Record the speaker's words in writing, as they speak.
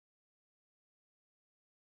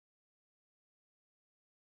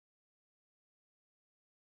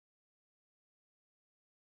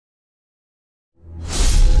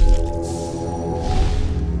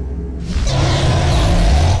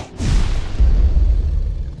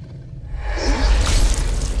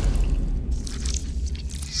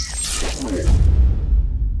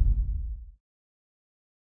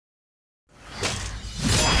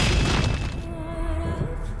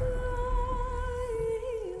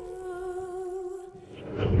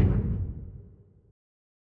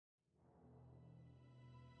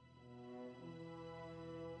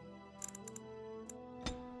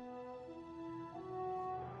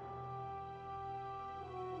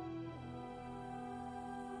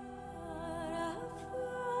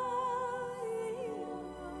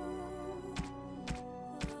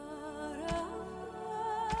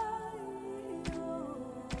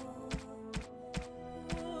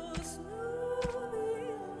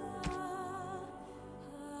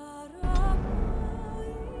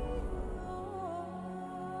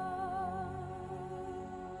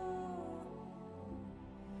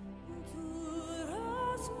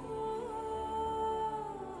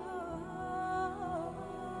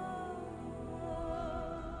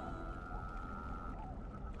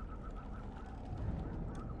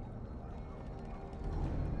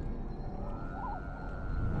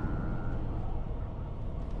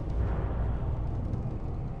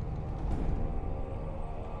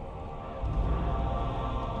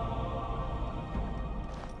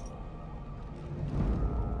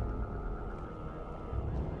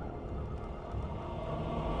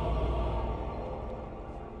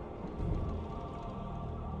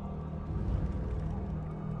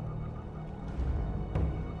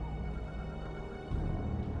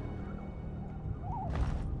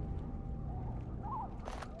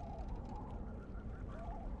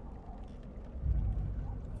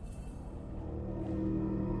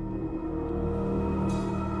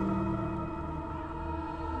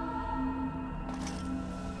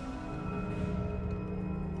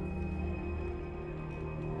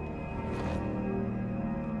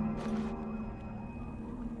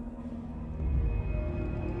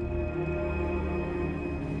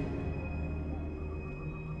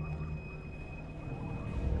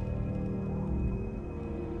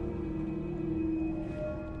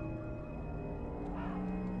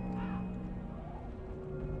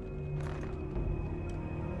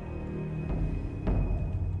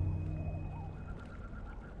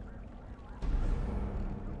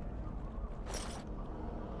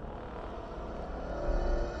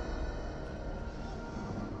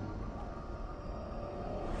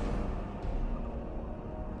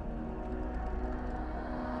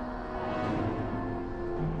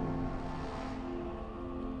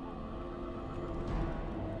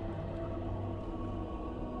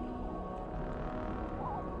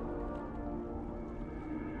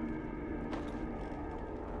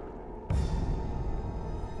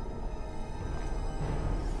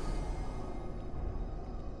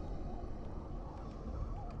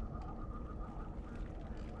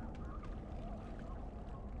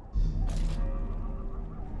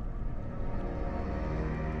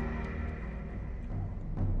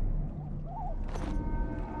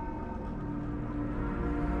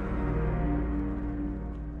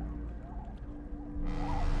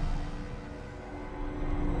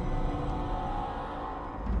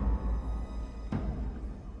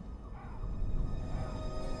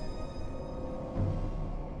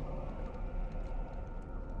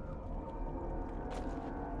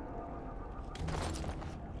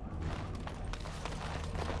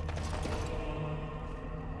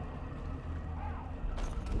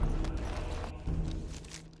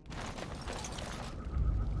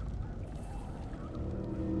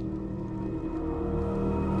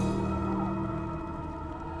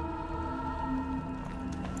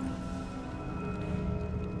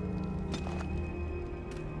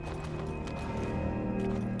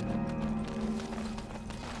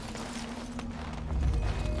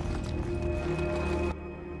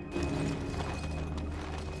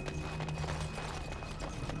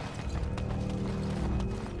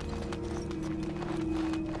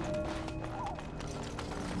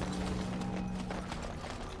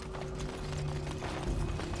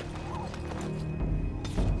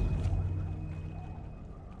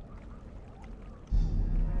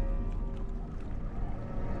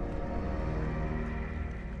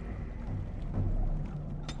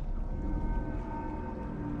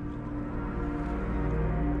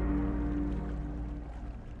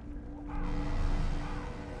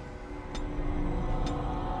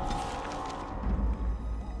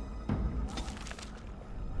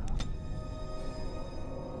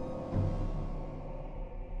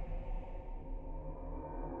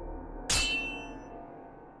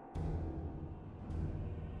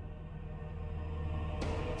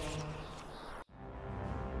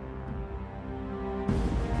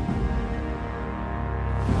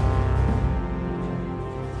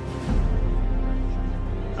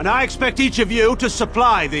And I expect each of you to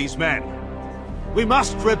supply these men. We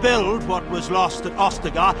must rebuild what was lost at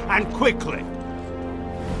Ostagar, and quickly.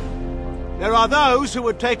 There are those who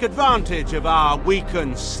would take advantage of our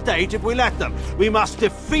weakened state if we let them. We must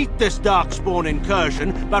defeat this Darkspawn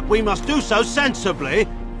incursion, but we must do so sensibly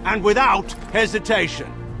and without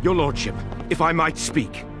hesitation. Your Lordship, if I might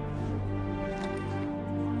speak.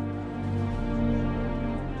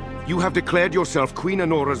 You have declared yourself Queen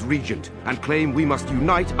Anora's regent, and claim we must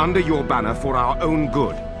unite under your banner for our own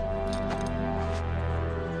good.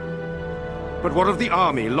 But what of the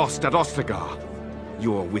army lost at Ostagar?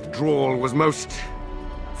 Your withdrawal was most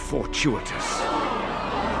fortuitous.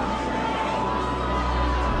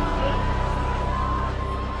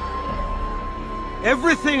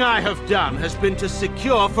 Everything I have done has been to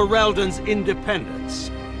secure Ferelden's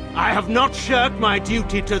independence. I have not shirked my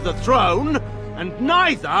duty to the throne, and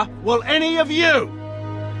neither will any of you!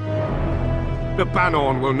 The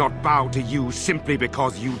Banorn will not bow to you simply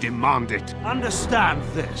because you demand it. Understand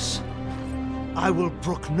this. I will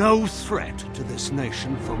brook no threat to this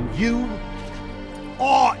nation from you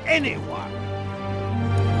or anyone.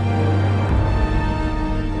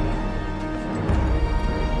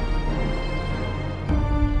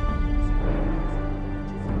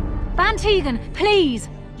 Van Tegan, please!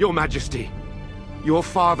 Your Majesty, your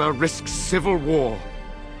father risks civil war.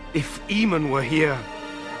 If Eamon were here...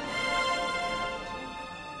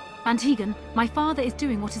 Van Tegan, my father is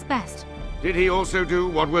doing what is best. Did he also do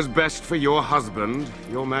what was best for your husband,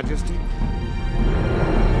 Your Majesty?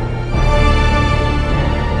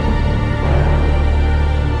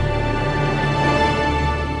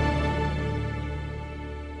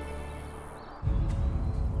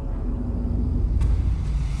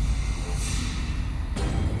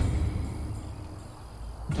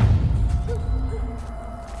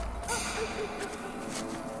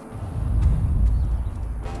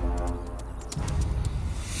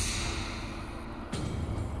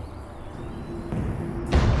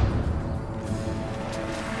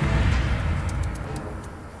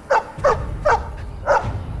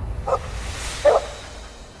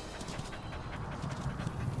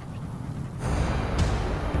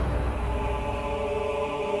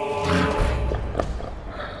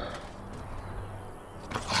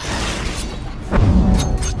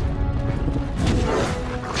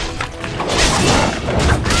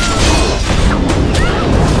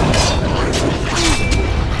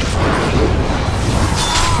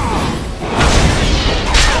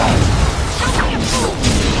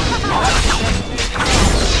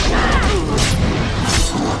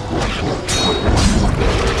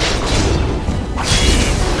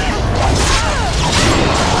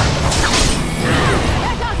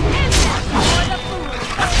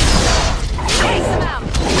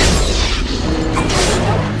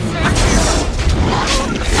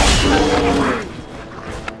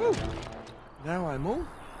 Now I'm all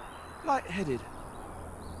light-headed.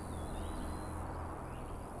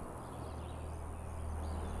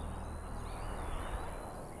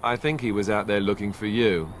 I think he was out there looking for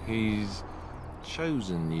you. He's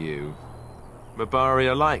chosen you. Mabari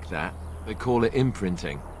are like that. They call it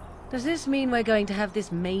imprinting. Does this mean we're going to have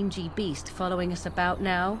this mangy beast following us about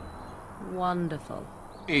now? Wonderful.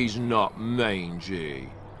 He's not mangy.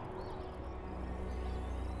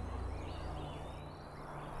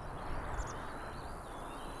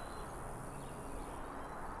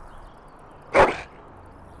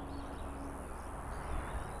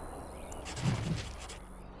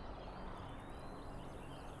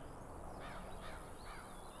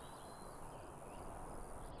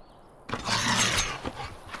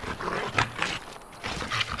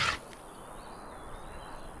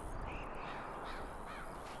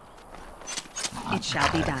 It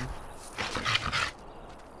shall be done.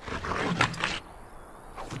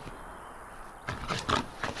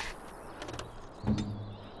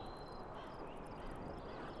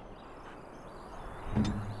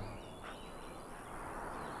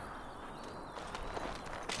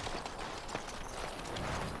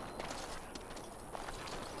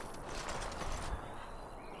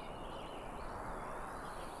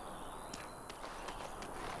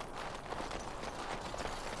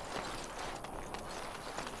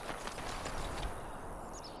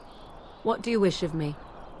 What do you wish of me?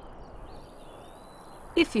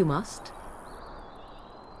 If you must.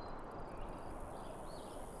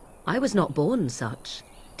 I was not born such.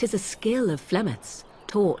 'Tis a skill of Flemeth's,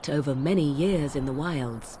 taught over many years in the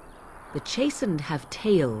wilds. The chastened have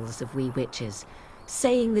tales of we witches,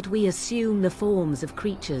 saying that we assume the forms of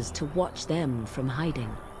creatures to watch them from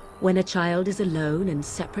hiding. When a child is alone and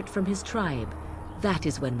separate from his tribe, That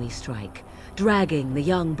is when we strike, dragging the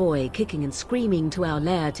young boy kicking and screaming to our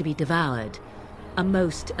lair to be devoured. A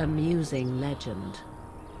most amusing legend.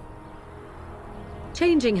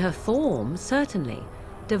 Changing her form, certainly.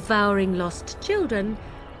 Devouring lost children,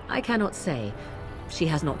 I cannot say. She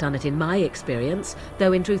has not done it in my experience,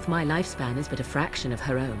 though in truth my lifespan is but a fraction of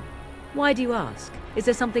her own. Why do you ask? Is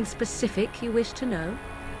there something specific you wish to know?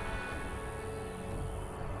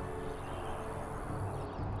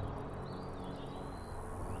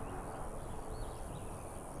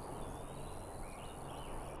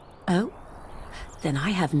 Oh? Then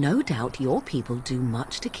I have no doubt your people do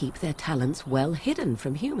much to keep their talents well hidden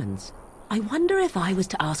from humans. I wonder if I was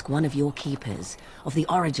to ask one of your keepers of the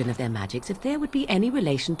origin of their magics, if there would be any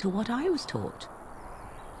relation to what I was taught.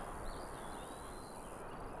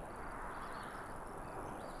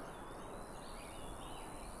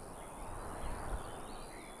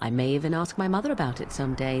 I may even ask my mother about it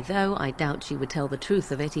some day, though I doubt she would tell the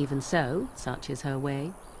truth of it even so, such is her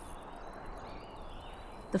way.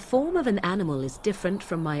 The form of an animal is different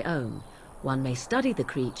from my own. One may study the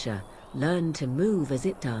creature, learn to move as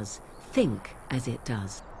it does, think as it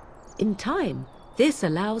does. In time, this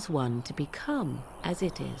allows one to become as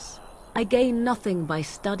it is. I gain nothing by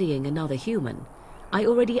studying another human. I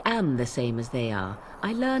already am the same as they are.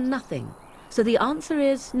 I learn nothing. So the answer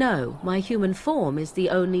is no, my human form is the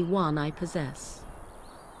only one I possess.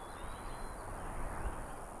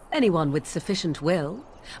 Anyone with sufficient will,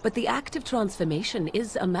 but the act of transformation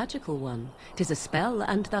is a magical one. 'Tis a spell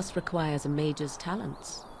and thus requires a mage's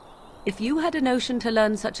talents. If you had a notion to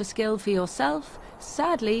learn such a skill for yourself,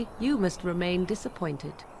 sadly, you must remain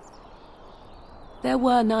disappointed. There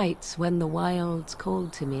were nights when the wilds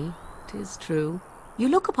called to me, 'tis true. You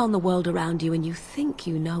look upon the world around you and you think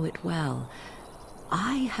you know it well.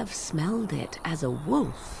 I have smelled it as a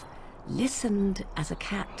wolf, listened as a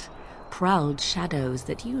cat, prowled shadows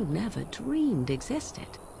that you never dreamed existed.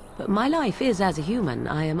 But my life is as a human.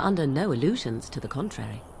 I am under no illusions to the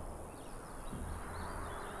contrary.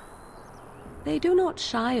 They do not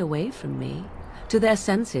shy away from me. To their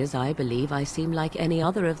senses, I believe I seem like any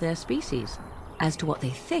other of their species. As to what they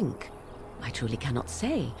think, I truly cannot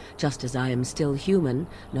say. Just as I am still human,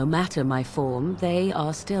 no matter my form, they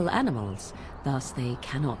are still animals. Thus they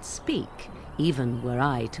cannot speak, even were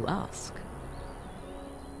I to ask.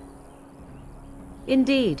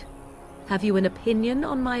 Indeed. Have you an opinion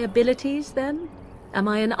on my abilities, then? Am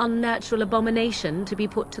I an unnatural abomination to be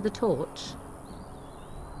put to the torch?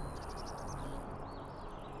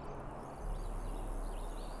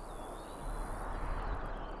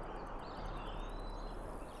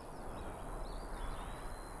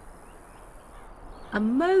 A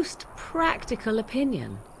most practical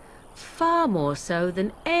opinion. Far more so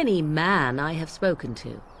than any man I have spoken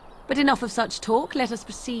to. But enough of such talk. Let us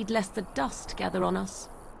proceed, lest the dust gather on us.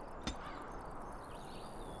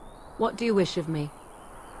 What do you wish of me?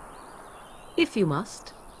 If you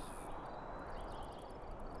must.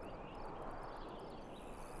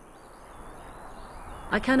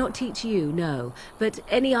 I cannot teach you, no. But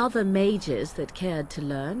any other mages that cared to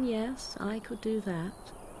learn, yes, I could do that.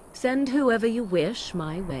 Send whoever you wish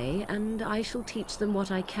my way, and I shall teach them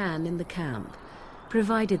what I can in the camp,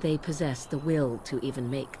 provided they possess the will to even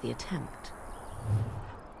make the attempt.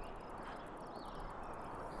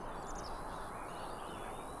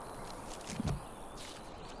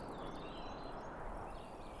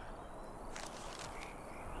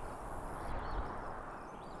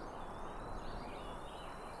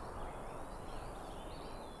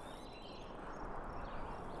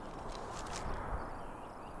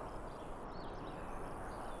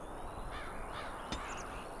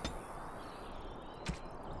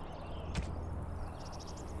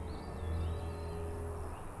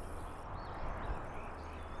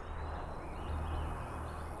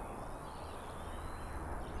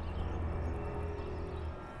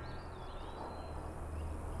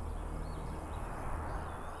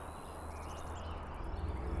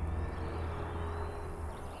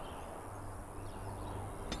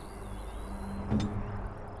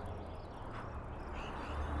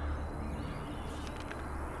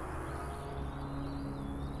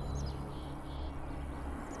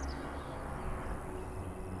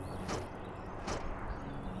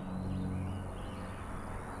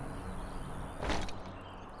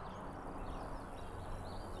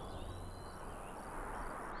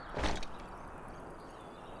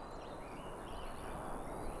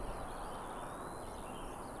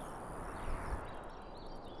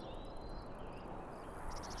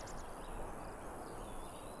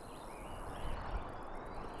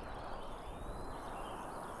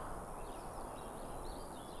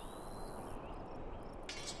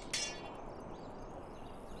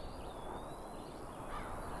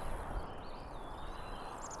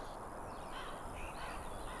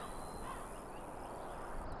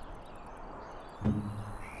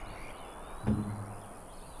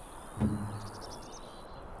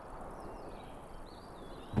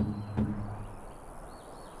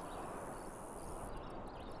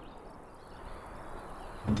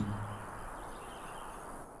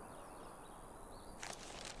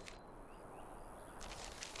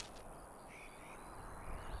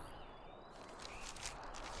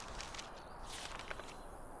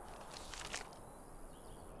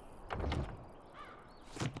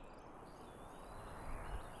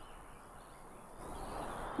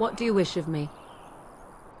 What do you wish of me?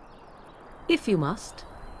 If you must.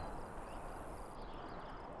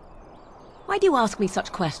 Why do you ask me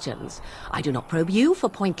such questions? I do not probe you for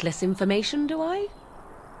pointless information, do I?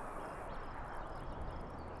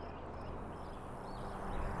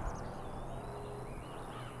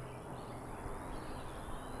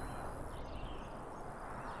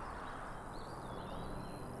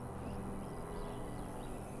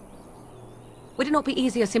 Would it not be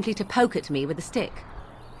easier simply to poke at me with a stick?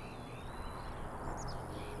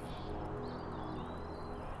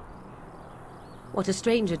 What a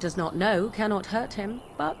stranger does not know cannot hurt him,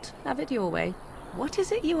 but have it your way. What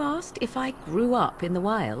is it you asked? If I grew up in the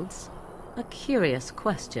wilds? A curious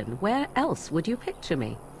question. Where else would you picture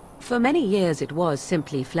me? For many years it was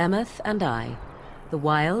simply Flemeth and I. The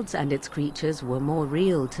wilds and its creatures were more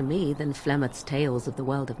real to me than Flemeth's tales of the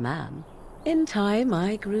world of man. In time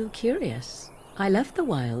I grew curious. I left the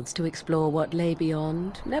wilds to explore what lay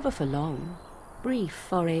beyond, never for long. Brief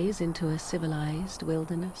forays into a civilized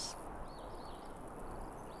wilderness.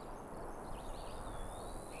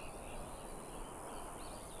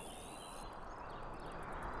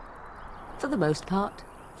 For the most part,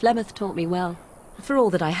 Flemeth taught me well. For all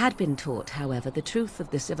that I had been taught, however, the truth of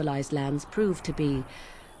the civilized lands proved to be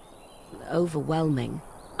overwhelming.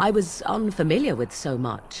 I was unfamiliar with so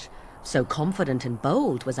much. So confident and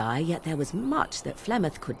bold was I, yet there was much that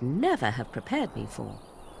Flemeth could never have prepared me for.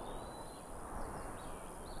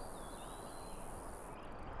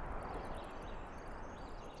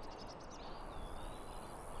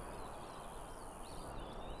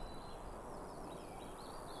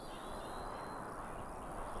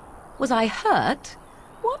 Was I hurt?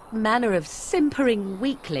 What manner of simpering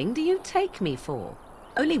weakling do you take me for?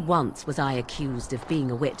 Only once was I accused of being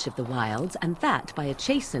a witch of the wilds, and that by a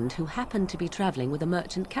chastened who happened to be travelling with a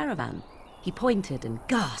merchant caravan. He pointed and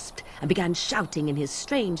gasped, and began shouting in his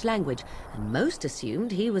strange language, and most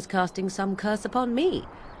assumed he was casting some curse upon me.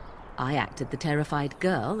 I acted the terrified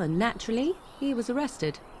girl, and naturally, he was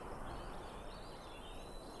arrested.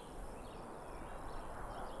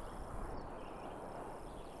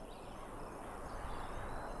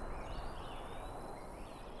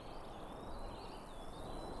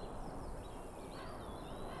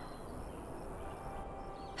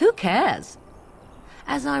 Who cares?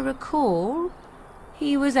 As I recall,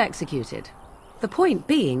 he was executed. The point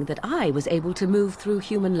being that I was able to move through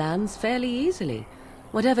human lands fairly easily.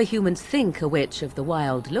 Whatever humans think a witch of the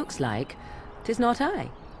wild looks like, 'tis not I.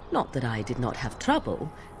 Not that I did not have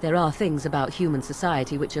trouble. There are things about human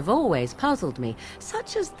society which have always puzzled me,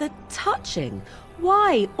 such as the touching.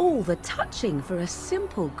 Why all the touching for a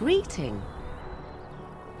simple greeting?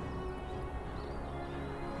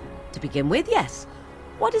 To begin with, yes.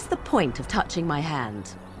 What is the point of touching my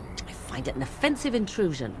hand? I find it an offensive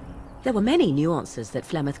intrusion. There were many nuances that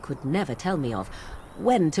Flemeth could never tell me of.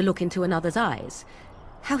 When to look into another's eyes.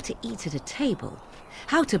 How to eat at a table.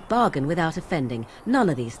 How to bargain without offending.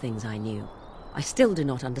 None of these things I knew. I still do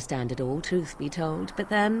not understand it all, truth be told, but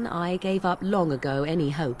then I gave up long ago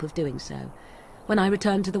any hope of doing so. When I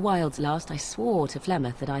returned to the wilds last, I swore to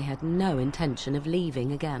Flemeth that I had no intention of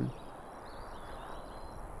leaving again.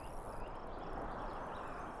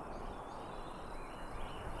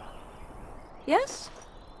 Yes?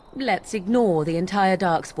 Let's ignore the entire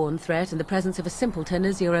Darkspawn threat and the presence of a simpleton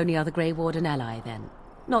as your only other Grey Warden ally, then.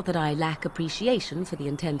 Not that I lack appreciation for the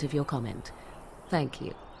intent of your comment. Thank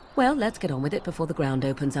you. Well, let's get on with it before the ground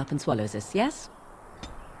opens up and swallows us, yes?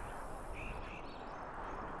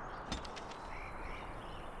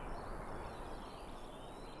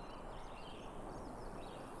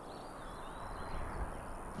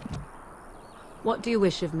 What do you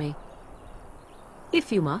wish of me?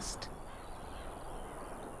 If you must.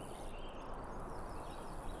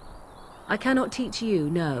 I cannot teach you,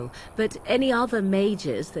 no, but any other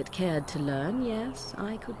mages that cared to learn, yes,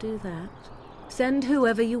 I could do that. Send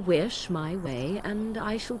whoever you wish my way, and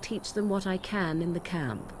I shall teach them what I can in the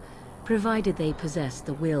camp, provided they possess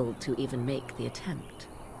the will to even make the attempt.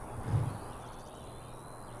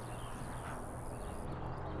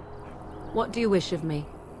 What do you wish of me?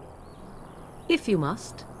 If you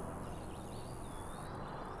must.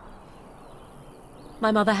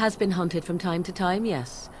 My mother has been hunted from time to time,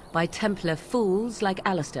 yes, by Templar fools like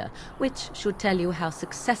Alistair, which should tell you how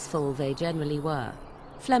successful they generally were.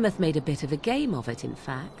 Flemeth made a bit of a game of it, in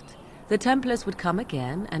fact. The Templars would come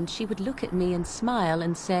again, and she would look at me and smile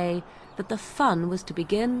and say that the fun was to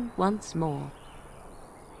begin once more.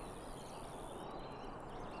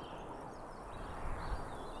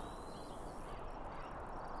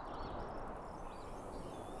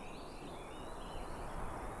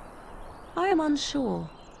 I am unsure.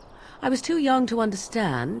 I was too young to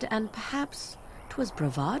understand, and perhaps 'twas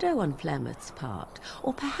bravado on Flemeth's part,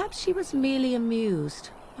 or perhaps she was merely amused.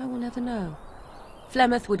 I will never know.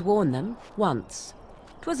 Flemeth would warn them, once.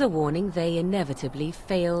 'Twas a warning they inevitably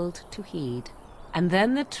failed to heed. And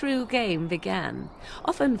then the true game began.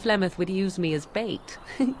 Often Flemeth would use me as bait.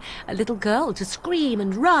 A little girl to scream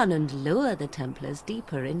and run and lure the Templars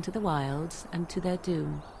deeper into the wilds and to their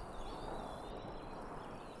doom.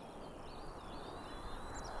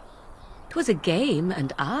 'Twas a game,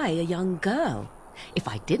 and I a young girl. If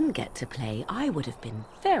I didn't get to play, I would have been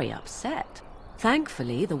very upset.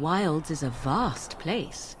 Thankfully, the wilds is a vast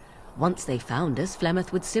place. Once they found us,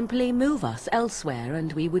 Flemeth would simply move us elsewhere,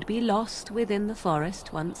 and we would be lost within the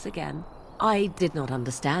forest once again. I did not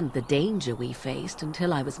understand the danger we faced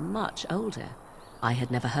until I was much older. I had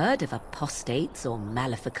never heard of apostates or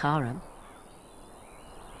maleficarum.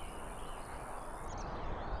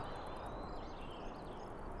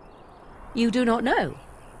 You do not know?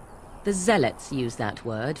 The zealots use that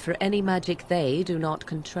word for any magic they do not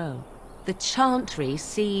control. The chantry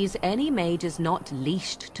sees any mages not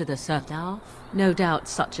leashed to the staff. No doubt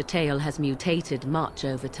such a tale has mutated much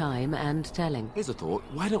over time and telling. Here's a thought.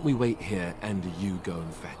 Why don't we wait here and you go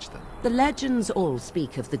and fetch them? The legends all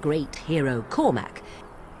speak of the great hero Cormac.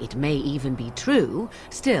 It may even be true.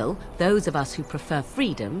 Still, those of us who prefer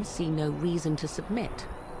freedom see no reason to submit.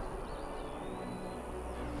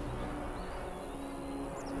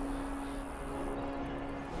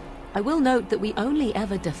 I will note that we only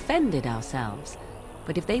ever defended ourselves,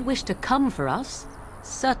 but if they wish to come for us,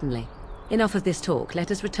 certainly. Enough of this talk. Let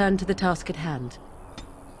us return to the task at hand.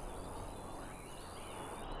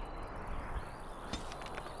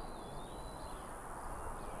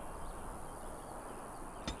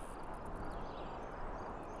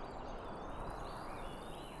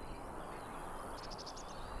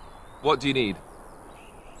 What do you need?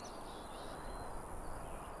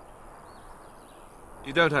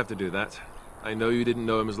 You don't have to do that. I know you didn't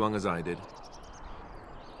know him as long as I did.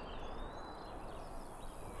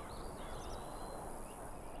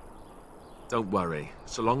 Don't worry.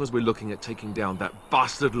 So long as we're looking at taking down that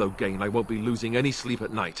bastard Loghain, I won't be losing any sleep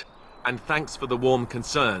at night. And thanks for the warm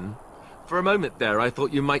concern. For a moment there, I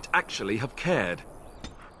thought you might actually have cared.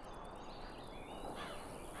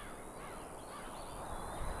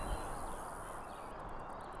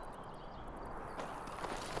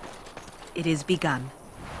 It is begun.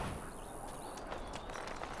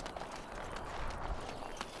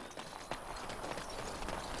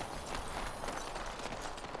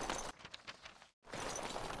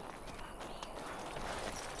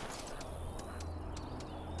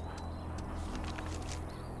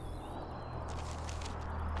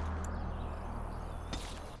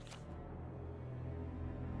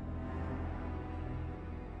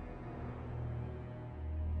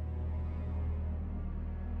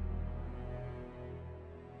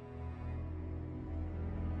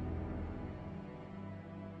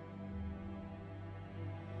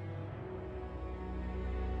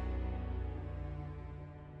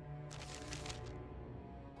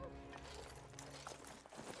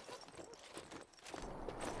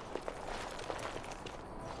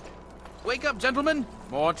 Wake up, gentlemen!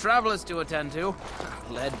 More travelers to attend to.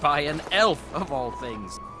 Led by an elf, of all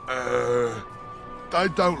things. They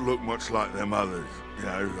don't look much like them others, you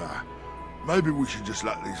know. Maybe we should just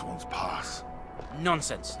let these ones pass.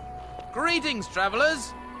 Nonsense. Greetings,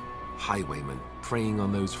 travelers! Highwaymen, preying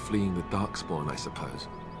on those fleeing the Darkspawn, I suppose.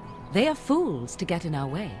 They are fools to get in our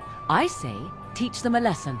way. I say, teach them a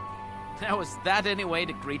lesson. Now, is that any way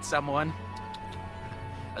to greet someone?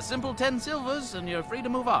 A simple 10 silvers, and you're free to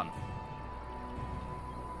move on.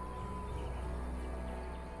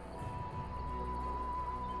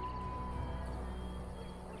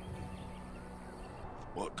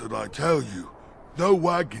 What did I tell you? No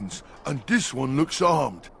wagons, and this one looks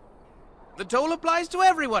armed. The toll applies to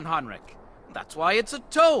everyone, Heinrich. That's why it's a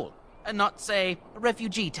toll, and not, say, a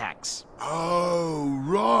refugee tax. Oh,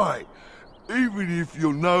 right. Even if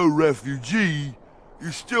you're no refugee,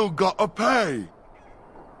 you still gotta pay.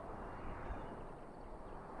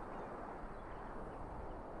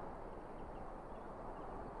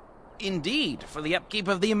 Indeed, for the upkeep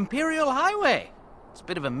of the Imperial Highway. It's a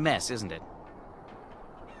bit of a mess, isn't it?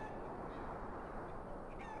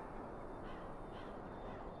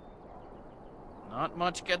 Not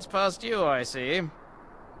much gets past you, I see.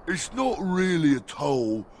 It's not really a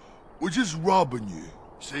toll. We're just robbing you,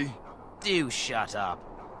 see? Do shut up.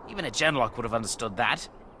 Even a genlock would have understood that.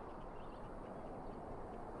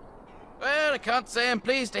 Well, I can't say I'm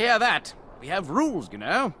pleased to hear that. We have rules, you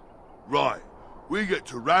know. Right. We get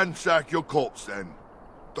to ransack your corpse then.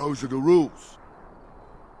 Those are the rules.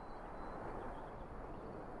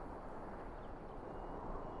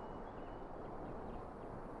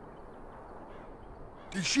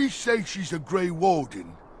 Did she say she's a Grey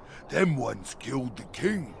Warden? Them ones killed the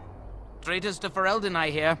king. Traitors to Ferelden, I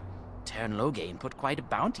hear. Tern Loghain put quite a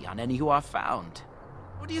bounty on any who are found.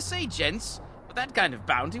 What do you say, gents? With that kind of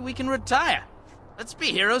bounty, we can retire. Let's be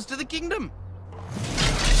heroes to the kingdom.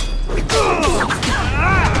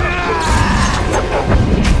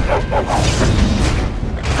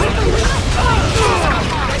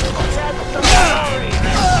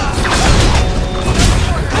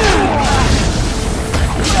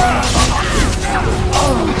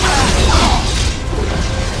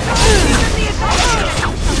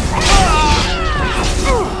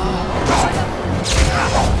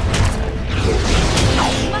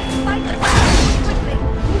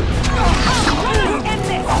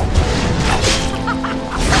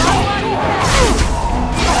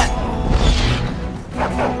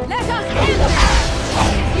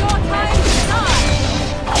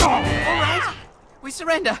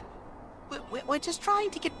 Surrender. We're just trying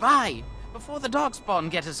to get by before the Darkspawn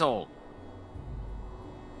get us all.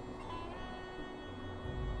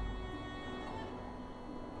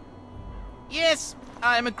 Yes,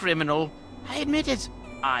 I'm a criminal. I admit it.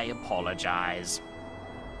 I apologize.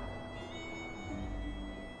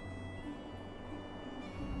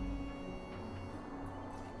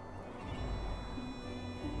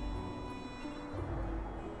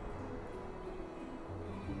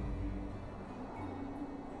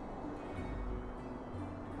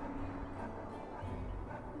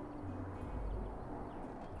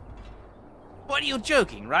 What, are you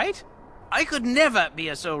joking, right? I could never be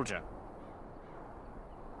a soldier.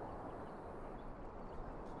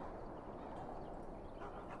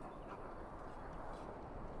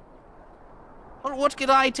 Well, what could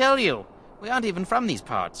I tell you? We aren't even from these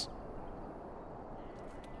parts.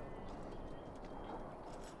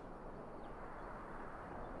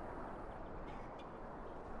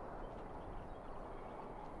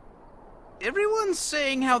 Everyone's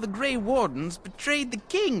saying how the Grey Wardens betrayed the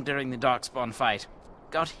king during the Darkspawn fight.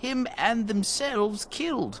 Got him and themselves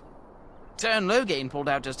killed. Tern Loghain pulled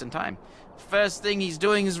out just in time. First thing he's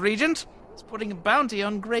doing as regent is putting a bounty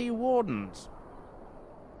on Grey Wardens.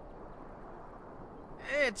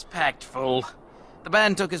 It's packed full. The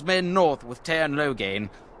band took his men north with Tern Loghain,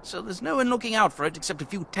 so there's no one looking out for it except a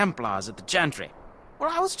few Templars at the Chantry. Well,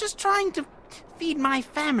 I was just trying to feed my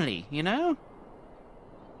family, you know?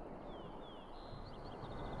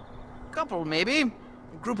 Couple, maybe.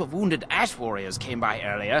 A group of wounded ash warriors came by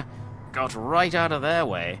earlier. Got right out of their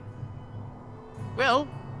way. Well,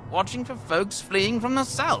 watching for folks fleeing from the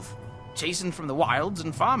south. Chasing from the wilds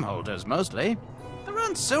and farmholders, mostly. There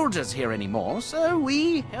aren't soldiers here anymore, so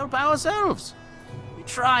we help ourselves. We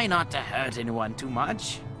try not to hurt anyone too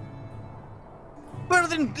much. Well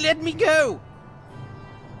then, let me go!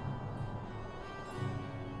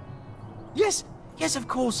 Yes, of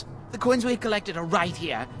course. The coins we collected are right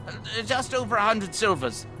here. Just over 100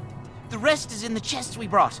 silvers. The rest is in the chests we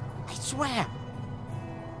brought. I swear.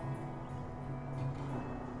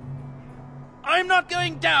 I'm not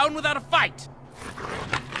going down without a fight!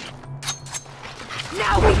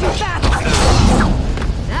 Now we do battle!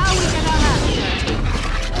 Now we get our hands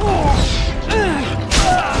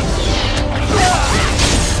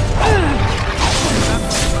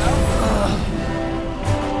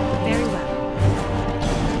Very well.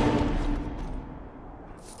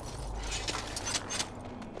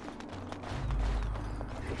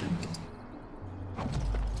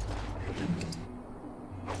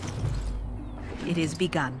 It is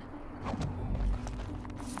begun.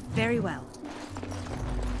 Very well.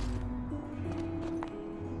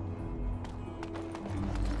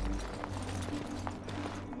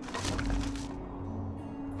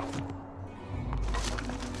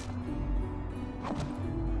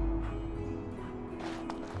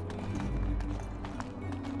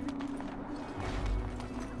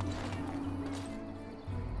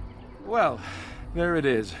 Well, there it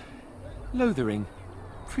is. Lothering.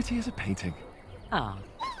 Pretty as a painting. Ah,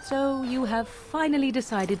 so you have finally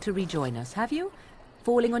decided to rejoin us, have you?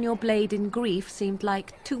 Falling on your blade in grief seemed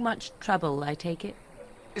like too much trouble, I take it.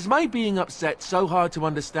 Is my being upset so hard to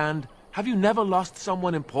understand? Have you never lost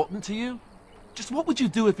someone important to you? Just what would you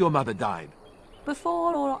do if your mother died?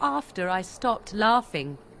 Before or after I stopped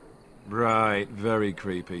laughing. Right, very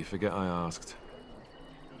creepy. Forget I asked.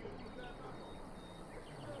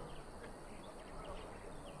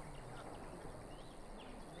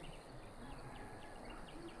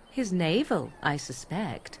 His navel, I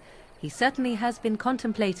suspect. He certainly has been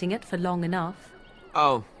contemplating it for long enough.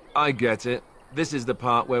 Oh, I get it. This is the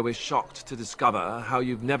part where we're shocked to discover how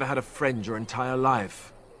you've never had a friend your entire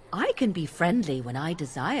life. I can be friendly when I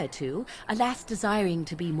desire to. Alas, desiring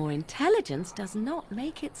to be more intelligent does not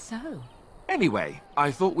make it so. Anyway,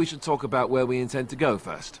 I thought we should talk about where we intend to go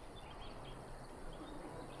first.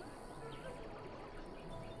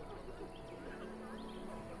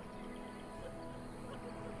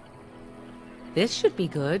 This should be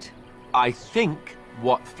good. I think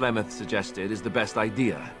what Flemeth suggested is the best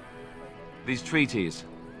idea. These treaties,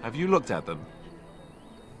 have you looked at them?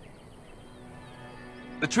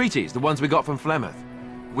 The treaties, the ones we got from Flemeth.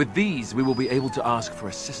 With these, we will be able to ask for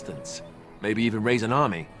assistance. Maybe even raise an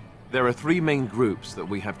army. There are 3 main groups that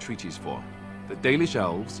we have treaties for. The Dalish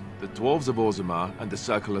Elves, the Dwarves of Orzammar, and the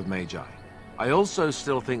Circle of Magi. I also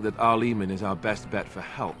still think that Arleman is our best bet for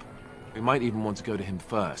help. We might even want to go to him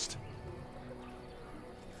first.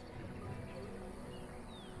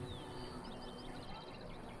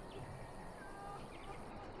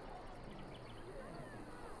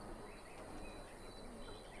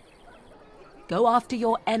 Go after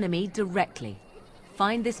your enemy directly.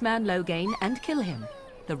 Find this man Loghain and kill him.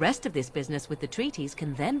 The rest of this business with the treaties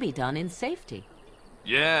can then be done in safety.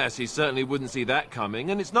 Yes, he certainly wouldn't see that coming,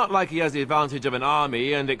 and it's not like he has the advantage of an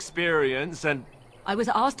army and experience and... I was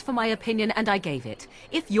asked for my opinion and I gave it.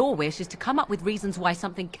 If your wish is to come up with reasons why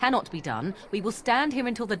something cannot be done, we will stand here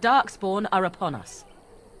until the Darkspawn are upon us.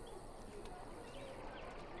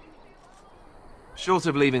 Short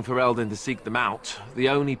of leaving Ferelden to seek them out, the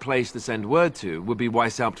only place to send word to would be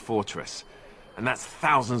Weishaupt Fortress. And that's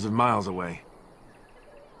thousands of miles away.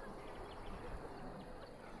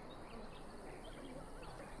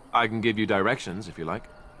 I can give you directions, if you like.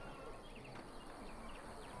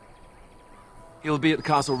 He'll be at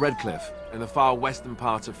Castle Redcliffe, in the far western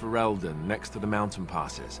part of Ferelden, next to the mountain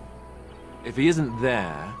passes. If he isn't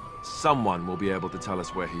there, someone will be able to tell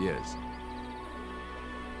us where he is.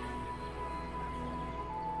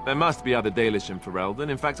 There must be other Dalish in Ferelden,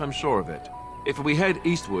 in fact I'm sure of it. If we head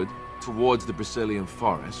eastward, towards the Brisilian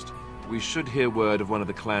Forest, we should hear word of one of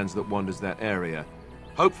the clans that wanders that area.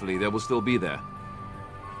 Hopefully they will still be there.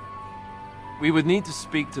 We would need to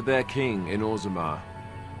speak to their king in Orzammar.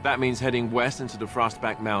 That means heading west into the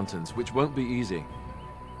Frostback Mountains, which won't be easy.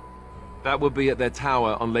 That will be at their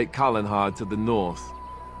tower on Lake Kallenhard to the north.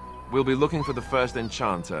 We'll be looking for the first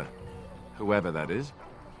enchanter, whoever that is.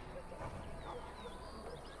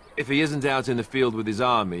 If he isn't out in the field with his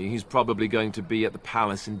army, he's probably going to be at the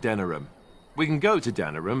palace in Denerim. We can go to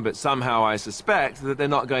Denerim, but somehow I suspect that they're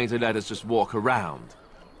not going to let us just walk around.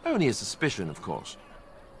 Only a suspicion, of course.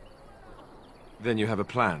 Then you have a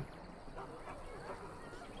plan.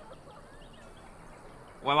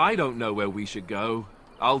 Well, I don't know where we should go.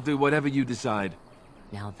 I'll do whatever you decide.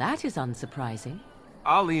 Now that is unsurprising.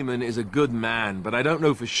 Arleman is a good man, but I don't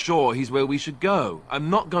know for sure he's where we should go. I'm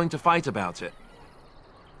not going to fight about it.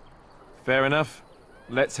 Fair enough.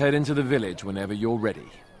 Let's head into the village whenever you're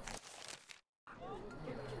ready.